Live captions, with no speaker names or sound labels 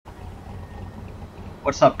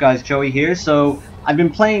What's up guys, Joey here. So I've been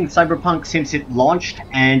playing Cyberpunk since it launched,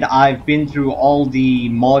 and I've been through all the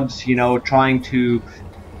mods, trying to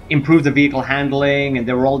improve the vehicle handling, and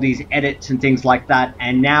there were all these edits and things like that.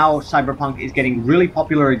 And now Cyberpunk is getting really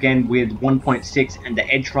popular again with 1.6 and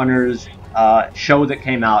the Edge Runners show that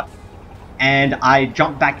came out. And I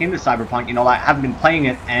jumped back into Cyberpunk, I haven't been playing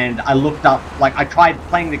it, and I looked up, I tried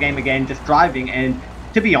playing the game again, just driving, and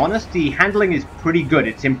to be honest, the handling is pretty good.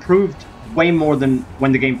 It's improved way more than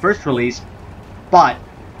when the game first released, but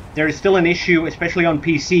there is still an issue, especially on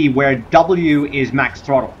PC, where W is max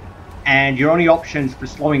throttle, and your only options for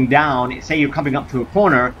slowing down, say you're coming up to a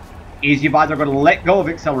corner, is you've either got to let go of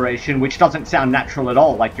acceleration, which doesn't sound natural at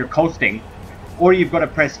all, like you're coasting, or you've got to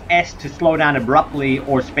press S to slow down abruptly,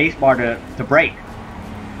 or spacebar to brake.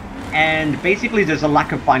 And basically there's a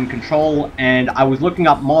lack of fine control, and I was looking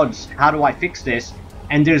up mods, how do I fix this,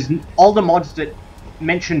 and there's all the mods that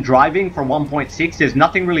mention driving for 1.6, there's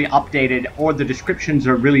nothing really updated, or the descriptions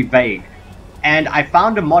are really vague. And I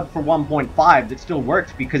found a mod for 1.5 that still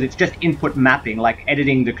works because it's just input mapping, like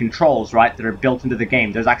editing the controls, right, that are built into the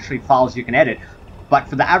game. There's actually files you can edit. But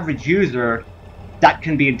for the average user, that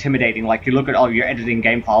can be intimidating. Like, you look at, oh, you're editing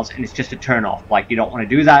game files, and it's just a turn off. Like, you don't want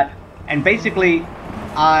to do that. And basically,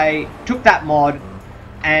 I took that mod,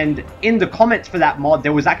 and in the comments for that mod,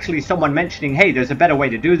 there was actually someone mentioning, hey, there's a better way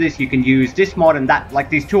to do this. You can use this mod and that,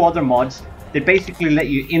 like these two other mods that basically let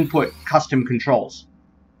you input custom controls.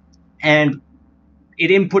 And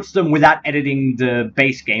it inputs them without editing the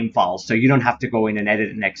base game files, so you don't have to go in and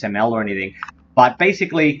edit an XML or anything. But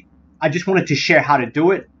basically, I just wanted to share how to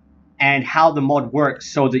do it and how the mod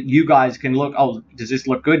works so that you guys can look, oh, does this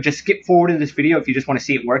look good? Just skip forward in this video if you just want to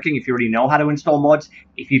see it working, if you already know how to install mods.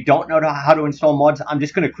 If you don't know how to install mods, I'm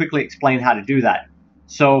just going to quickly explain how to do that.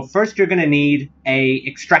 So first you're going to need a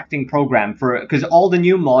extracting program, because all the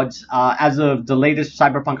new mods, as of the latest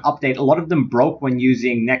Cyberpunk update, a lot of them broke when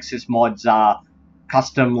using Nexusmods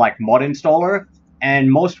custom mod installer,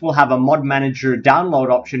 and most will have a mod manager download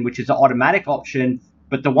option, which is an automatic option.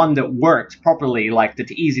 But the one that works properly,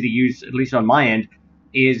 that's easy to use, at least on my end,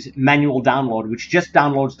 is manual download, which just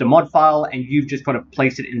downloads the mod file, and you've just got to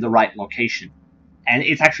place it in the right location. And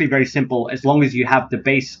it's actually very simple, as long as you have the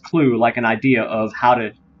base clue, like an idea of how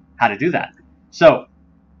to do that. So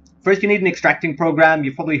first you need an extracting program.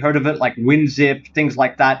 You've probably heard of it, like WinZip, things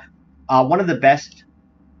like that. One of the best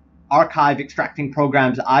archive extracting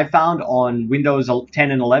programs I found on Windows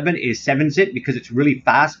 10 and 11 is 7-zip, because it's really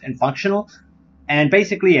fast and functional. And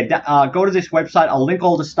basically, go to this website. I'll link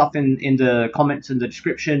all the stuff in the comments in the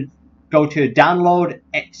description. Go to download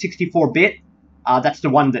 64-bit. That's the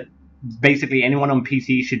one that basically anyone on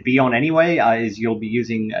PC should be on anyway, is you'll be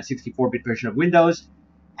using a 64-bit version of Windows.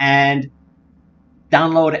 And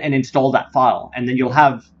download and install that file. And then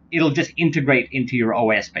it'll just integrate into your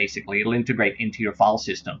OS, basically. It'll integrate into your file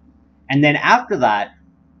system. And then after that,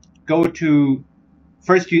 go to...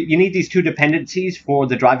 First, you need these two dependencies for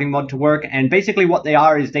the driving mod to work, and basically what they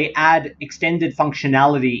are is they add extended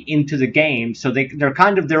functionality into the game, so they're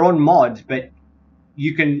kind of their own mods, but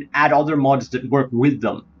you can add other mods that work with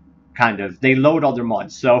them, kind of. They load other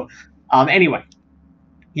mods. So anyway,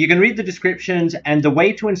 you can read the descriptions, and the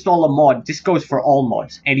way to install a mod, this goes for all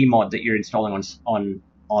mods, any mod that you're installing on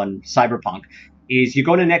Cyberpunk, is you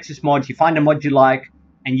go to Nexusmods, you find a mod you like,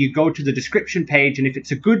 and you go to the description page, and if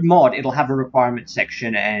it's a good mod, it'll have a requirements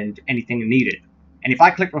section and anything needed. And if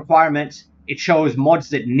I click requirements, it shows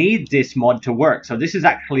mods that need this mod to work. So this is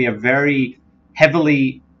actually a very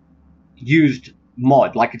heavily used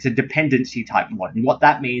mod, like it's a dependency type mod. And what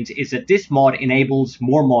that means is that this mod enables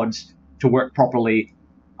more mods to work properly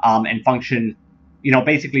and function.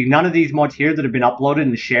 Basically none of these mods here that have been uploaded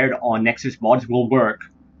and shared on Nexusmods will work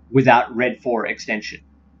without Red 4 extension.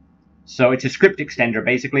 So it's a script extender,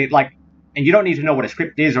 basically, and you don't need to know what a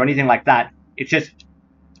script is or anything like that. It's just,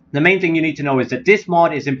 the main thing you need to know is that this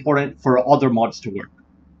mod is important for other mods to work,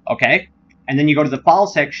 okay? And then you go to the file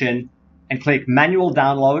section and click manual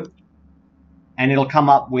download, and it'll come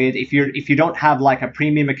up with, if you don't have a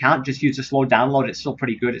premium account, just use a slow download. It's still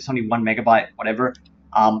pretty good. It's only 1 megabyte, whatever,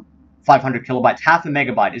 500 kilobytes, half a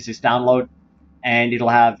megabyte is this download, and it'll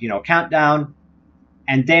have, countdown.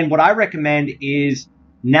 And then what I recommend is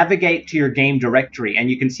navigate to your game directory, and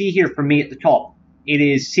you can see here for me at the top, it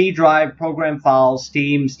is C drive, program files,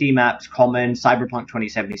 Steam, Steam apps, Common, Cyberpunk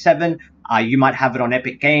 2077. You might have it on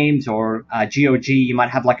Epic Games or GOG. You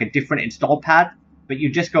might have a different install path, but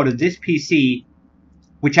you just go to this PC,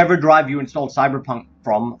 whichever drive you installed Cyberpunk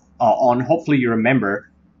from on. Hopefully you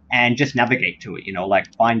remember, and just navigate to it.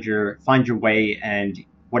 Find your way, and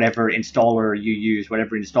whatever installer you use,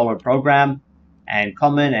 whatever installer program. and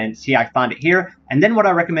common, and see, I found it here. And then what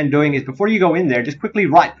I recommend doing is before you go in there, just quickly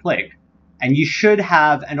right click, and you should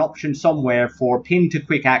have an option somewhere for pin to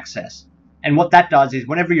quick access. And what that does is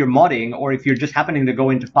whenever you're modding, or if you're just happening to go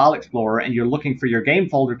into File Explorer and you're looking for your game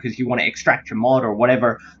folder because you want to extract your mod or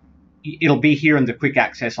whatever, it'll be here in the quick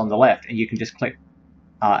access on the left, and you can just click,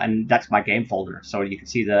 and that's my game folder. So you can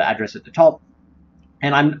see the address at the top.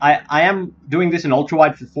 And I am doing this in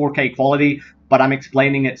ultra-wide for 4K quality, but I'm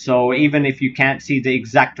explaining it, so even if you can't see the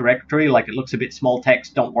exact directory, like it looks a bit small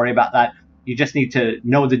text, don't worry about that. You just need to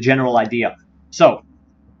know the general idea. So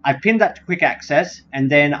I've pinned that to quick access, and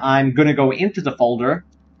then I'm going to go into the folder,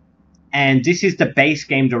 and this is the base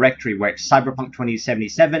game directory where it's Cyberpunk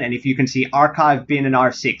 2077, and if you can see archive, bin, and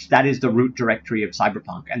R6, that is the root directory of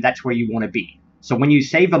Cyberpunk, and that's where you want to be. So when you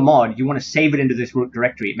save a mod, you want to save it into this root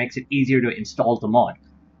directory. It makes it easier to install the mod.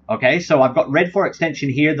 Okay, so I've got Red4 extension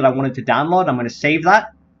here that I wanted to download. I'm going to save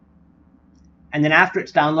that. And then after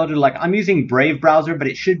it's downloaded, like I'm using Brave browser, but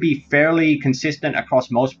it should be fairly consistent across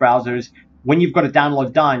most browsers. When you've got a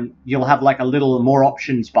download done, you'll have like a little more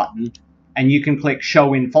options button, and you can click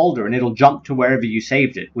show in folder, and it'll jump to wherever you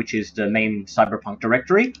saved it, which is the main Cyberpunk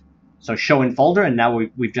directory. So show in folder, and now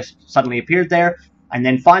we've just suddenly appeared there. And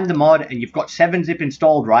then find the mod, and you've got 7-zip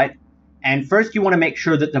installed, right? And first you want to make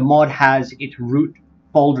sure that the mod has its root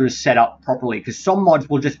folders set up properly, because some mods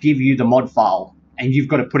will just give you the mod file, and you've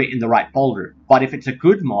got to put it in the right folder. But if it's a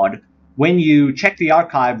good mod, when you check the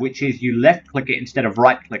archive, which is you left-click it instead of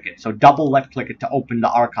right-click it, so double left-click it to open the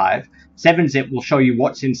archive, 7-zip will show you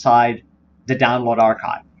what's inside the download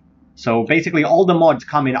archive. So basically all the mods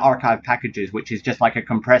come in archive packages, which is just like a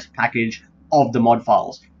compressed package of the mod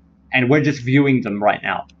files. And we're just viewing them right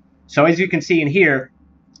now. So as you can see in here,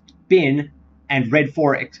 bin and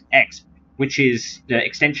Red4X, which is the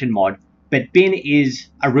extension mod, but bin is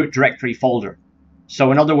a root directory folder. So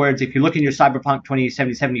in other words, if you look in your Cyberpunk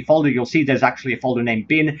 2077 folder, you'll see there's actually a folder named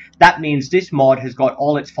bin. That means this mod has got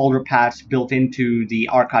all its folder paths built into the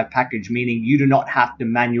archive package, meaning you do not have to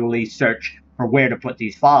manually search for where to put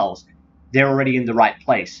these files. They're already in the right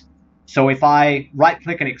place. So if I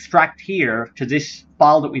right-click and extract here to this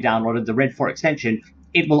file that we downloaded, the Red4 extension,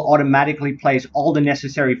 it will automatically place all the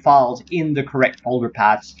necessary files in the correct folder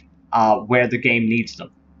paths where the game needs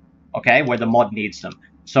them, okay, where the mod needs them.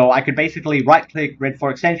 So I could basically right-click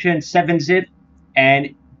Red4 extension, 7-zip,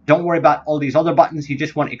 and don't worry about all these other buttons. You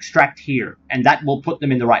just want extract here, and that will put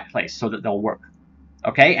them in the right place so that they'll work,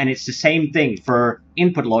 okay? And it's the same thing for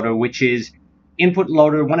input loader, which is input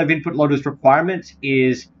loader. One of input loader's requirements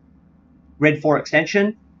is Red4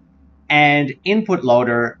 extension, and input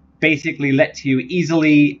loader basically lets you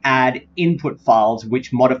easily add input files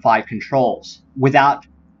which modify controls without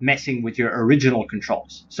messing with your original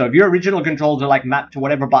controls. So if your original controls are like mapped to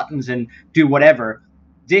whatever buttons and do whatever,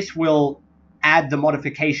 this will add the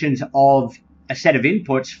modifications of a set of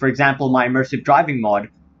inputs. For example, my immersive driving mod,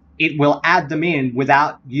 it will add them in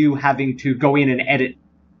without you having to go in and edit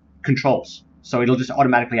controls. So it'll just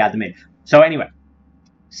automatically add them in. So anyway,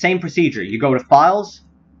 same procedure. You go to Files,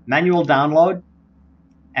 Manual Download,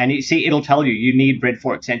 and you see it'll tell you you need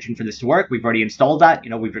Red4 extension for this to work. We've already installed that. You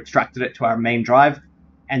know, we've extracted it to our main drive,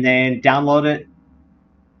 and then download it.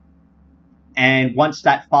 And once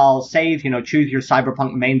that file's saved, you know, choose your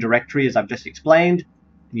Cyberpunk main directory as I've just explained.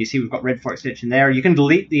 And you see we've got Red4 extension there. You can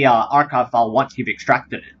delete the archive file once you've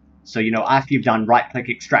extracted it. So, you know, after you've done right-click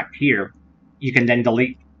extract here, you can then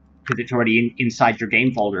delete because it's already inside your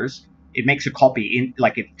game folders. It makes a copy,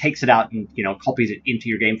 like it takes it out and, you know, copies it into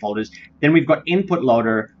your game folders. Then we've got input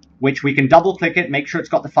loader, which we can double click it, make sure it's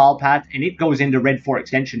got the file path, and it goes into Red4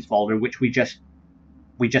 extensions folder, which we just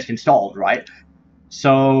installed, right?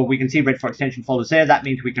 So we can see Red4 extension folders there. That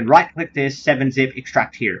means we can right click this, 7-zip,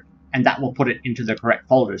 extract here, and that will put it into the correct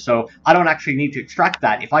folder. So I don't actually need to extract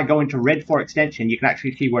that. If I go into Red4 extension, you can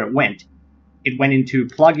actually see where it went. It went into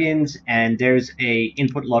plugins, and there's a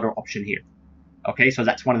input loader option here. Okay, so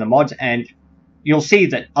that's one of the mods, and you'll see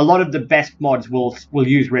that a lot of the best mods will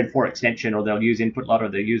use Red4 extension, or they'll use input loader,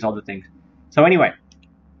 they'll use other things. So anyway,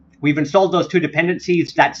 we've installed those two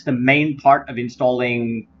dependencies. That's the main part of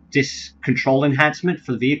installing this control enhancement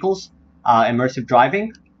for vehicles, immersive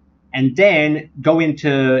driving. And then go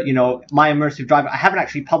into, you know, my immersive drive. I haven't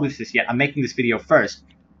actually published this yet. I'm making this video first,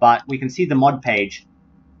 but we can see the mod page.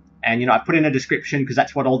 And, you know, I put in a description because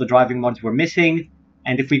that's what all the driving mods were missing.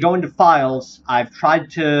 And if we go into files, I've tried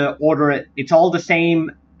to order it. It's all the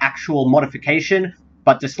same actual modification,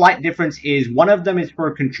 but the slight difference is one of them is for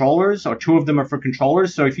controllers, or two of them are for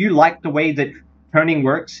controllers. So if you like the way that turning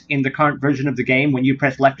works in the current version of the game, when you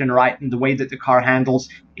press left and right and the way that the car handles,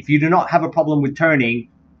 if you do not have a problem with turning,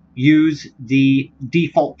 use the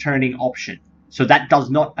default turning option. So that does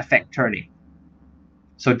not affect turning.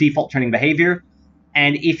 So default turning behavior.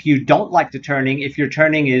 And if you don't like the turning, if your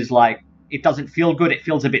turning is like, it doesn't feel good, it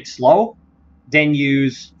feels a bit slow, then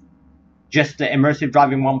use just the Immersive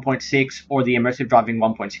Driving 1.6 or the Immersive Driving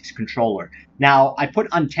 1.6 controller. Now, I put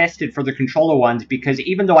untested for the controller ones because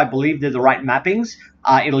even though I believe they're the right mappings,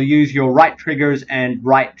 it'll use your right triggers and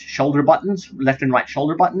right shoulder buttons, left and right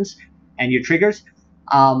shoulder buttons, and your triggers.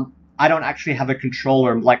 I don't actually have a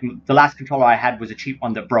controller. Like, the last controller I had was a cheap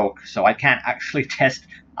one that broke, so I can't actually test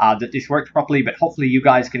that this works properly, but hopefully you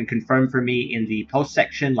guys can confirm for me in the post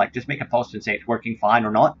section, like just make a post and say it's working fine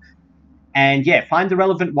or not. And yeah, find the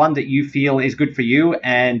relevant one that you feel is good for you.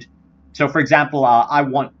 And so, for example, I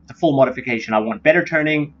want the full modification. I want better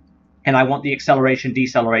turning, and I want the acceleration,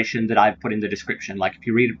 deceleration that I've put in the description. Like, if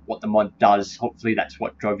you read what the mod does, hopefully that's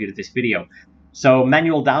what drove you to this video. So,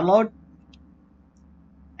 manual download.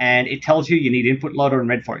 And it tells you need input loader and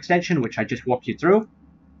Red 4 extension, which I just walked you through.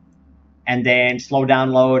 And then slow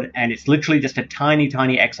download, and it's literally just a tiny,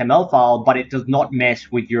 tiny XML file, but it does not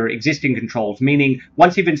mess with your existing controls, meaning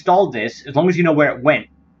once you've installed this, as long as you know where it went,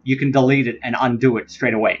 you can delete it and undo it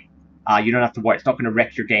straight away. You don't have to worry. It's not going to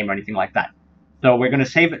wreck your game or anything like that. So we're going to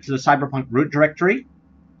save it to the Cyberpunk root directory,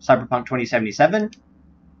 Cyberpunk 2077.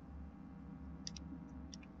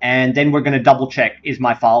 And then we're going to double check, is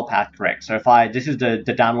my file path correct? So if this is the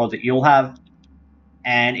download that you'll have,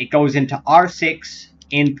 and it goes into R6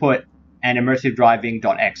 input and immersive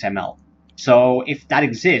driving.xml. So if that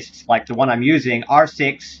exists, like the one I'm using,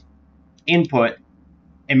 R6 input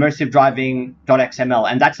immersive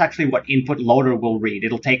driving.xml, and that's actually what input loader will read.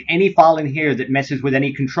 It'll take any file in here that messes with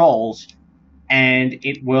any controls, and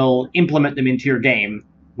it will implement them into your game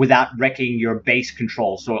without wrecking your base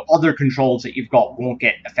controls. So other controls that you've got won't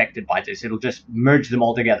get affected by this. It'll just merge them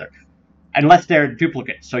all together, unless they're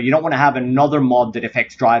duplicates. So you don't want to have another mod that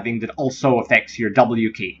affects driving that also affects your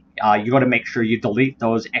W key. You got to make sure you delete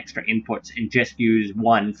those extra inputs and just use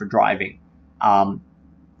one for driving. And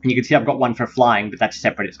you can see I've got one for flying, but that's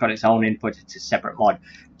separate. It's got its own inputs. It's a separate mod.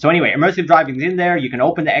 So anyway, immersive driving's in there. You can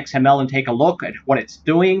open the XML and take a look at what it's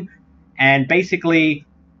doing. And basically,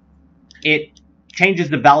 it changes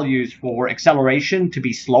the values for acceleration to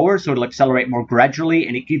be slower, so it'll accelerate more gradually.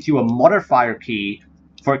 And it gives you a modifier key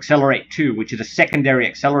for accelerate 2, which is a secondary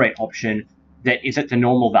accelerate option that is at the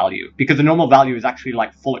normal value, because the normal value is actually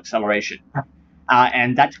like full acceleration.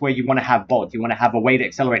 And that's where you want to have both. You want to have a way to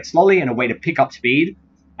accelerate slowly and a way to pick up speed.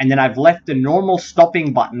 And then I've left the normal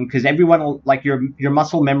stopping button because everyone will, like, your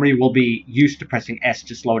muscle memory will be used to pressing S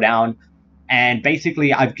to slow down. And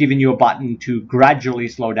basically I've given you a button to gradually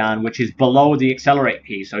slow down, which is below the accelerate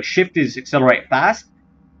key. So shift is accelerate fast,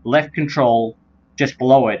 left control just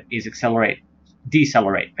below it is accelerate,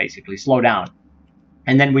 decelerate, basically slow down.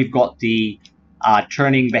 And then we've got the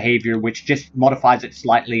turning behavior, which just modifies it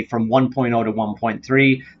slightly from 1.0 to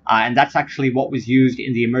 1.3. And that's actually what was used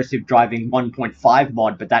in the Immersive Driving 1.5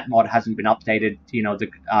 mod, but that mod hasn't been updated. You know,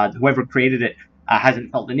 whoever created it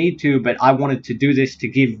hasn't felt the need to, but I wanted to do this to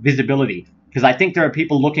give visibility, because I think there are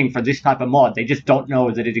people looking for this type of mod. They just don't know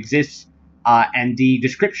that it exists. And the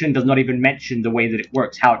description does not even mention the way that it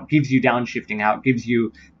works, how it gives you downshifting, how it gives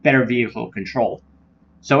you better vehicle control.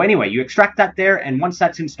 So anyway, you extract that there, and once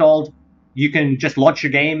that's installed, you can just launch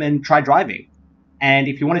your game and try driving. And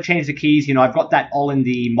if you want to change the keys, you know, I've got that all in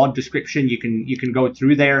the mod description. You can go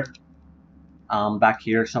through there, back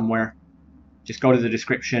here somewhere. Just go to the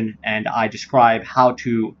description, and I describe how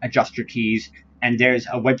to adjust your keys. And there's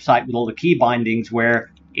a website with all the key bindings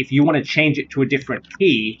where if you want to change it to a different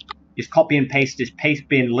key, just copy and paste this paste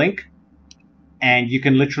bin link, and you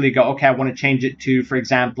can literally go, okay, I want to change it to, for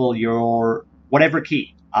example, your whatever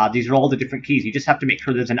key. These are all the different keys. You just have to make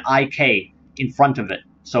sure there's an IK in front of it.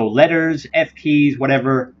 So letters, F keys,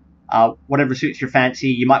 whatever suits your fancy.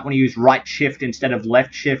 You might want to use right shift instead of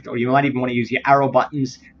left shift, or you might even want to use your arrow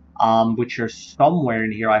buttons, which are somewhere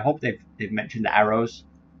in here. I hope they've mentioned the arrows.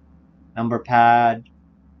 Number pad,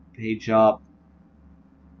 page up.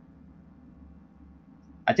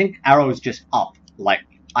 I think arrow is just up, like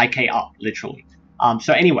IK up, literally.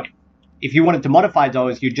 So anyway, if you wanted to modify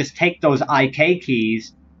those, you just take those IK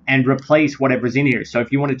keys and replace whatever's in here. So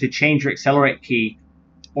if you wanted to change your accelerate key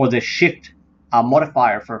or the shift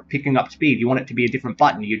modifier for picking up speed, you want it to be a different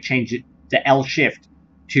button, you'd change it to L shift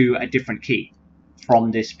to a different key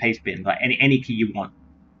from this paste bin, like any key you want.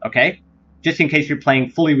 Okay? Just in case you're playing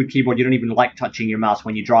fully with keyboard, you don't even like touching your mouse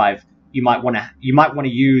when you drive, you might want to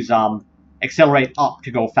use accelerate up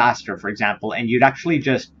to go faster, for example, and you'd actually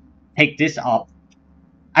just take this up.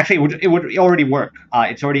 Actually, it would already work.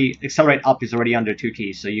 It's already, accelerate up is already under 2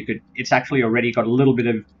 keys, so you could. It's actually already got a little bit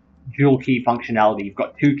of dual key functionality. You've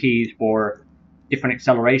got 2 keys for different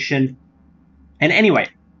acceleration. And anyway,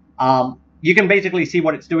 you can basically see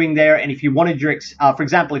what it's doing there. And if you wanted your, for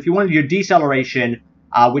example, if you wanted your deceleration,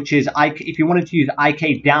 which is if you wanted to use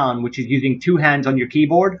IK down, which is using 2 hands on your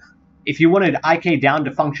keyboard, if you wanted IK down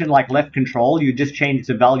to function like left control, you just change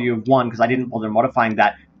the value of 1, because I didn't bother modifying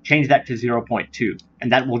that. Change that to 0.2,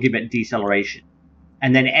 and that will give it deceleration.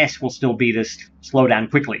 And then S will still be this slow down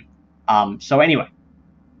quickly. So anyway,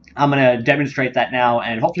 I'm going to demonstrate that now,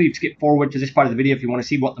 and hopefully you skip forward to this part of the video if you want to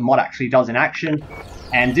see what the mod actually does in action.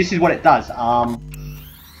 And this is what it does.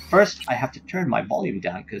 First, I have to turn my volume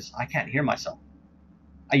down because I can't hear myself.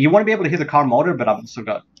 You want to be able to hear the car motor, but I've also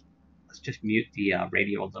got... Let's just mute the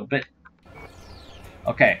radio a little bit.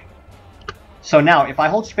 Okay. So now, if I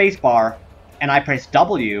hold spacebar and I press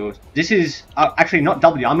W, this is... actually, not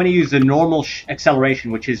W. I'm going to use the normal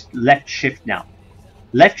acceleration, which is left shift now.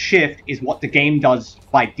 Left shift is what the game does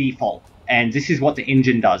by default, and this is what the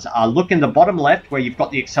engine does. Look in the bottom left where you've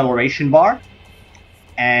got the acceleration bar,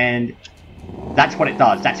 and that's what it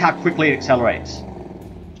does. That's how quickly it accelerates.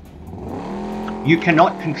 You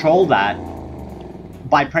cannot control that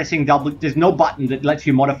by pressing W. There's no button that lets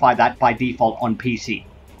you modify that by default on PC.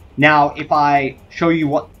 Now, if I show you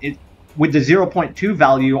what it, with the 0.2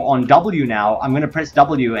 value on W now, I'm going to press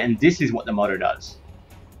W, and this is what the motor does.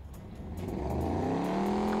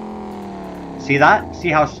 See that? See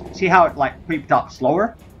how it like creeped up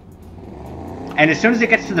slower? And as soon as it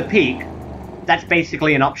gets to the peak, that's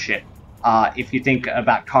basically an upshift. If you think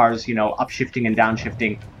about cars, you know, upshifting and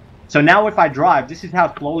downshifting. So now if I drive, this is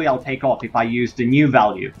how slowly I'll take off if I use the new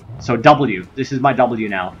value. So W, this is my W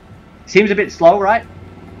now. Seems a bit slow, right?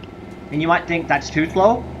 And you might think that's too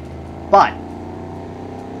slow. But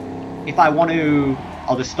if I want to,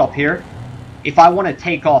 I'll just stop here. If I want to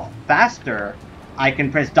take off faster, I can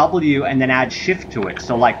press W and then add shift to it.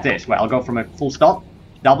 So like this, where I'll go from a full stop,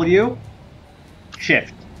 W,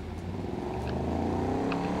 shift.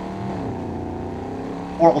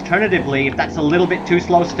 Or alternatively, if that's a little bit too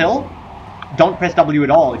slow still, don't press W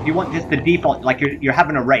at all. If you want just the default, like you're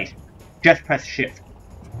having a race, just press shift.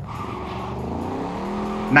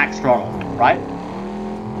 Max throttle, right?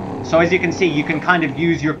 So as you can see, you can kind of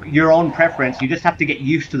use your own preference. You just have to get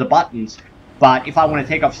used to the buttons. But if I want to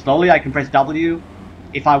take off slowly, I can press W.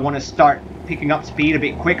 If I want to start picking up speed a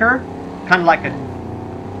bit quicker, kind of like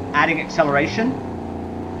adding acceleration,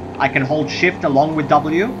 I can hold shift along with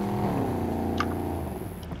W.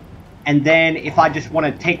 And then if I just want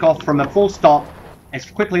to take off from a full stop as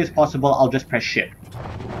quickly as possible, I'll just press shift.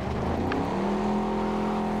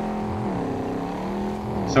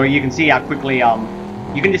 So you can see how quickly,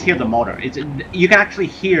 you can just hear the motor. You can actually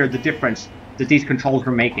hear the difference that these controls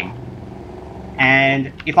are making.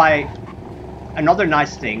 And another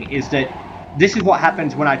nice thing is that this is what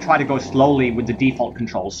happens when I try to go slowly with the default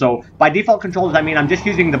controls. So by default controls, I mean I'm just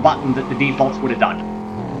using the button that the defaults would have done.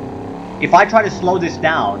 If I try to slow this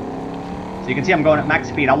down, so you can see I'm going at max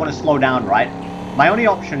speed, I want to slow down, right? My only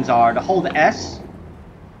options are to hold S,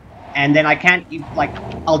 and then I can't, like,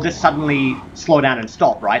 I'll just suddenly slow down and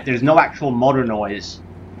stop, right? There's no actual motor noise,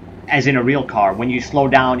 as in a real car. When you slow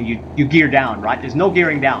down, you gear down, right? There's no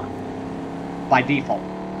gearing down by default.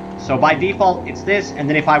 So by default, it's this, and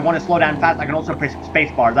then if I want to slow down fast, I can also press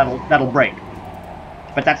spacebar, that'll brake.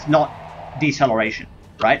 But that's not deceleration,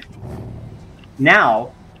 right?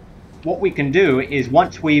 Now, what we can do is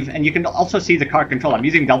once we've, and you can also see the car control, I'm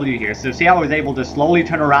using W here, so see how I was able to slowly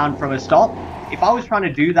turn around from a stop? If I was trying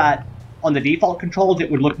to do that on the default controls, it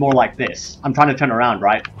would look more like this. I'm trying to turn around,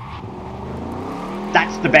 right?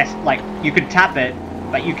 That's the best, like, you could tap it,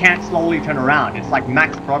 but you can't slowly turn around. It's like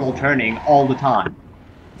max throttle turning all the time.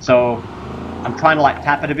 So I'm trying to like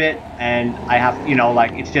tap it a bit, and I have, you know,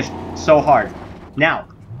 like, it's just so hard. Now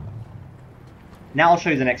I'll show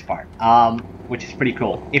you the next part, which is pretty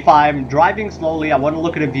cool. If I'm driving slowly, I want to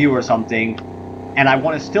look at a view or something, and I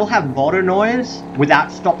want to still have motor noise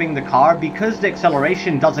without stopping the car, because the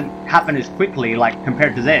acceleration doesn't happen as quickly, like,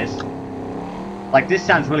 compared to this. Like, this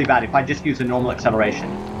sounds really bad if I just use a normal acceleration.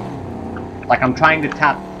 Like, I'm trying to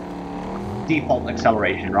tap default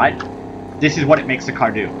acceleration, right? This is what it makes the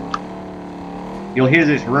car do. You'll hear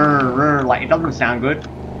this rrr, rrr, like, it doesn't sound good.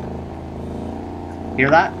 Hear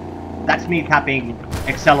that? That's me tapping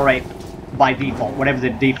accelerate by default, whatever the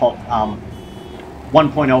default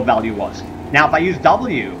 1.0 value was. Now, if I use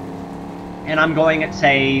W, and I'm going at,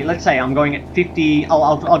 say, let's say I'm going at 50,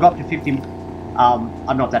 I'll go up to 50, I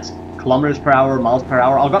don't know if that's kilometers per hour, miles per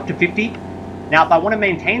hour, I'll go up to 50. Now, if I want to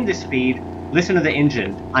maintain this speed, listen to the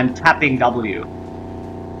engine, I'm tapping W.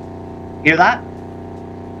 Hear that?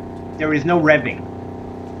 There is no revving,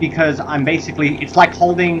 because I'm basically, it's like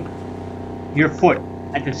holding your foot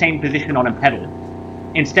at the same position on a pedal.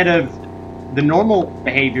 instead of the normal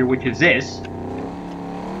behavior, which is this,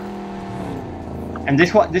 and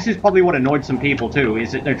this is probably what annoyed some people too,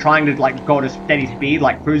 is that they're trying to like go to steady speed,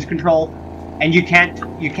 like cruise control, and you can't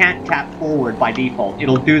tap forward by default.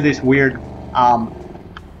 It'll do this weird,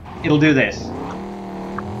 it'll do this.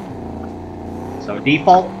 So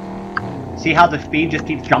default, see how the speed just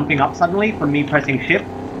keeps jumping up suddenly from me pressing shift?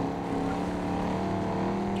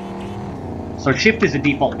 So shift is the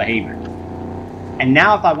default behavior. And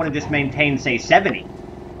now if I want to just maintain, say, 70,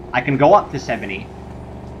 I can go up to 70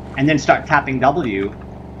 and then start tapping W.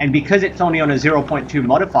 And because it's only on a 0.2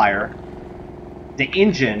 modifier, the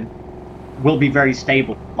engine will be very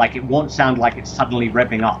stable. Like, it won't sound like it's suddenly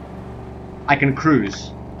revving up. I can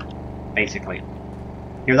cruise, basically.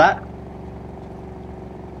 Hear that?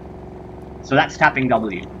 So that's tapping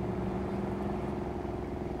W.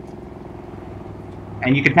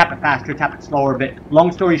 And you can tap it faster, tap it slower, but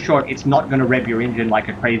long story short, it's not going to rev your engine like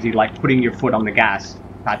a crazy, like putting your foot on the gas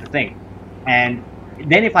type of thing. And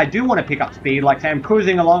then if I do want to pick up speed, like say I'm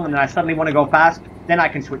cruising along and then I suddenly want to go fast, then I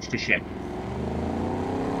can switch to shift.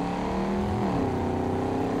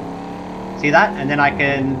 See that? And then I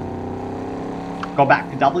can go back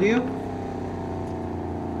to W.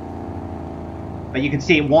 But you can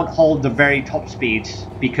see it won't hold the very top speeds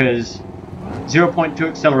because 0.2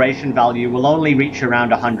 acceleration value will only reach around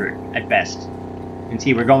 100 at best. You can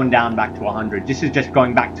see we're going down back to 100. This is just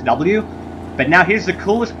going back to W. But now here's the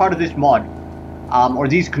coolest part of this mod, or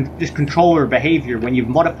this controller behavior when you've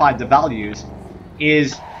modified the values,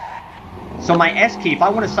 is, so my S key, if I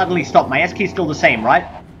want to suddenly stop, my S key is still the same, right?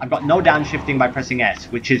 I've got no downshifting by pressing S,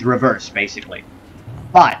 which is reverse, basically.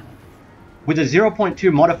 But with a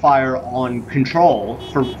 0.2 modifier on control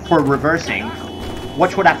for reversing,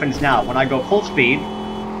 watch what happens now. When I go full speed,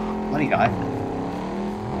 bloody guy,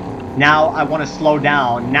 now I want to slow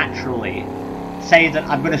down naturally. Say that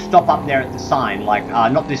I'm going to stop up there at the sign, like,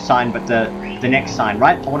 not this sign, but the next sign,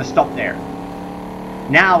 right? I want to stop there.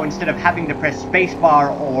 Now, instead of having to press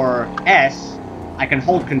spacebar or S, I can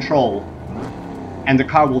hold control, and the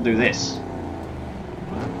car will do this.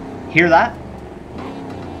 Hear that?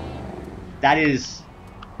 That is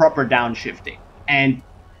proper downshifting. And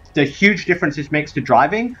the huge difference this makes to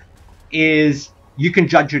driving is you can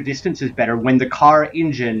judge your distances better when the car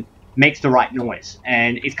engine makes the right noise.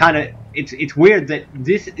 And it's kind of, it's weird that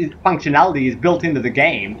this functionality is built into the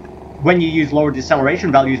game when you use lower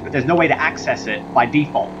deceleration values, but there's no way to access it by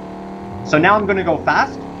default. So now I'm going to go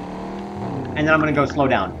fast, and then I'm going to go slow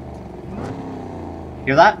down.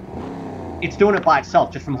 Hear that? It's doing it by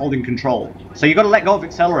itself just from holding control. So you've got to let go of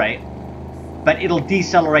accelerate, but it'll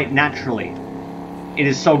decelerate naturally. It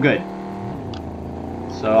is so good.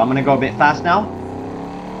 So I'm going to go a bit fast now.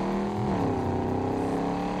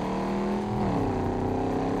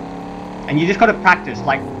 And you just got to practice.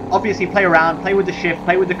 Like, obviously play around, play with the shift,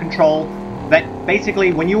 play with the control. But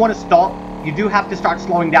basically, when you want to stop, you do have to start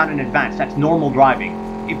slowing down in advance. That's normal driving.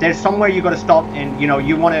 If there's somewhere you got to stop and, you know,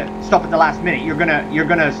 you want to stop at the last minute, you're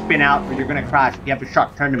gonna spin out or you're going to crash. You have a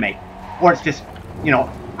sharp turn to make. Or it's just, you know,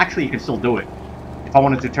 actually you can still do it if I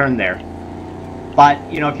wanted to turn there. But,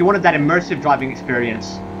 you know, if you wanted that immersive driving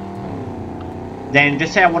experience, then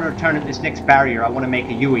just say I want to turn at this next barrier, I want to make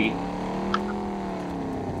a UE.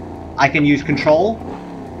 I can use control,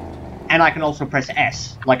 and I can also press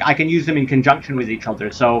S. Like, I can use them in conjunction with each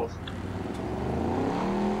other. So,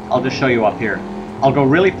 I'll just show you up here. I'll go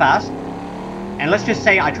really fast, and let's just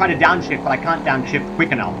say I try to downshift, but I can't downshift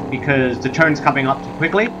quick enough because the turn's coming up too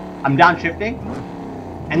quickly. I'm downshifting,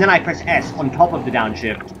 and then I press S on top of the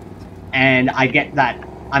downshift, and I get that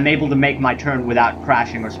I'm able to make my turn without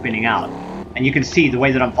crashing or spinning out. And you can see the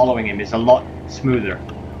way that I'm following him is a lot smoother.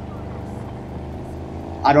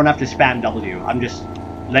 I don't have to spam W. I'm just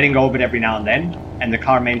letting go of it every now and then, and the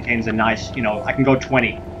car maintains a nice, you know, I can go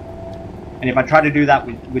 20. And if I try to do that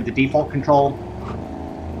with the default control,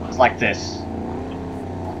 it's like this.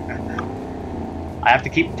 I have to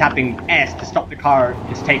keep tapping S to stop the car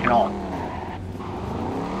just taking off.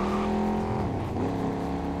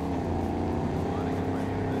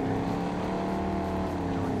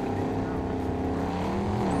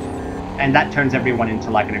 And that turns everyone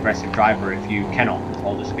into like an aggressive driver if you cannot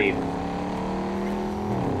control the speed.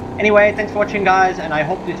 Anyway, thanks for watching, guys, and I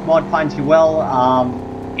hope this mod finds you well.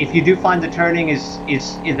 If you do find the turning is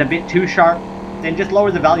a bit too sharp, then just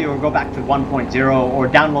lower the value or go back to 1.0 or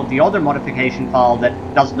download the other modification file that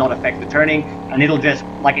does not affect the turning, and it'll just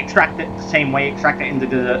like extract it the same way, extract it into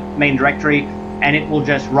the main directory, and it will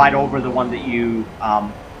just write over the one that you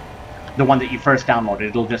first downloaded.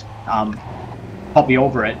 It'll just copy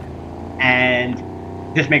over it. And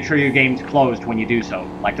just make sure your game's closed when you do so.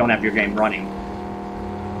 Like, don't have your game running.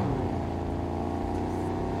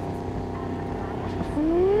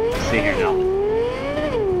 Let's see here now.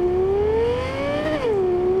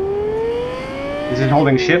 This is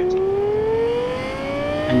holding shift.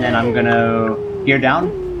 And then I'm gonna gear down,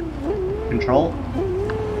 control,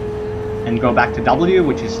 and go back to W,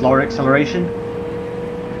 which is slower acceleration,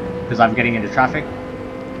 because I'm getting into traffic.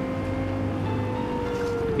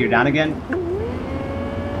 Gear down again,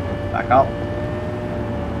 back up,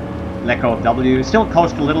 let go of W. Still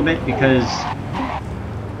coast a little bit because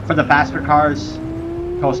for the faster cars,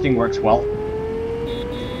 coasting works well.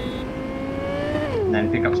 And then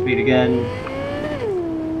pick up speed again.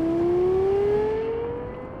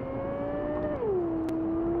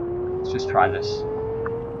 Let's just try this.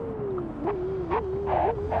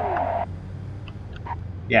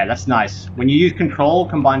 Yeah, that's nice. When you use control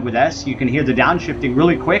combined with S, you can hear the downshifting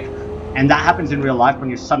really quick, and that happens in real life when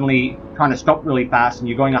you're suddenly trying to stop really fast and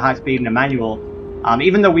you're going at high speed in a manual.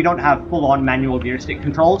 Even though we don't have full-on manual gear stick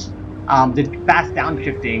controls, the fast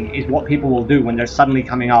downshifting is what people will do when they're suddenly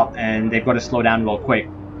coming up and they've got to slow down real quick.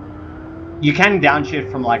 You can downshift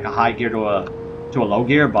from like a high gear to a low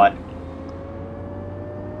gear, but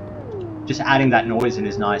just adding that noise in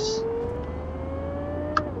is nice.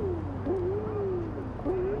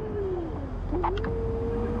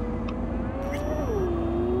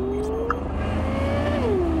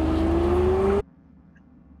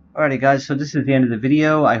 Alrighty guys, so this is the end of the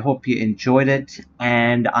video. I hope you enjoyed it,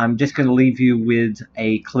 and I'm just going to leave you with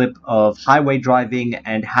a clip of highway driving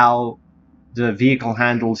and how the vehicle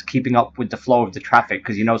handles keeping up with the flow of the traffic,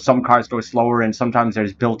 because you know some cars go slower and sometimes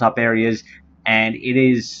there's built up areas, and it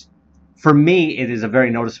is, for me, it is a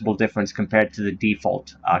very noticeable difference compared to the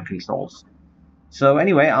default controls. So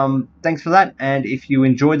anyway, thanks for that, and if you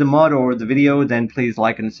enjoyed the mod or the video, then please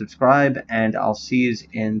like and subscribe, and I'll see you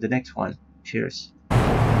in the next one. Cheers.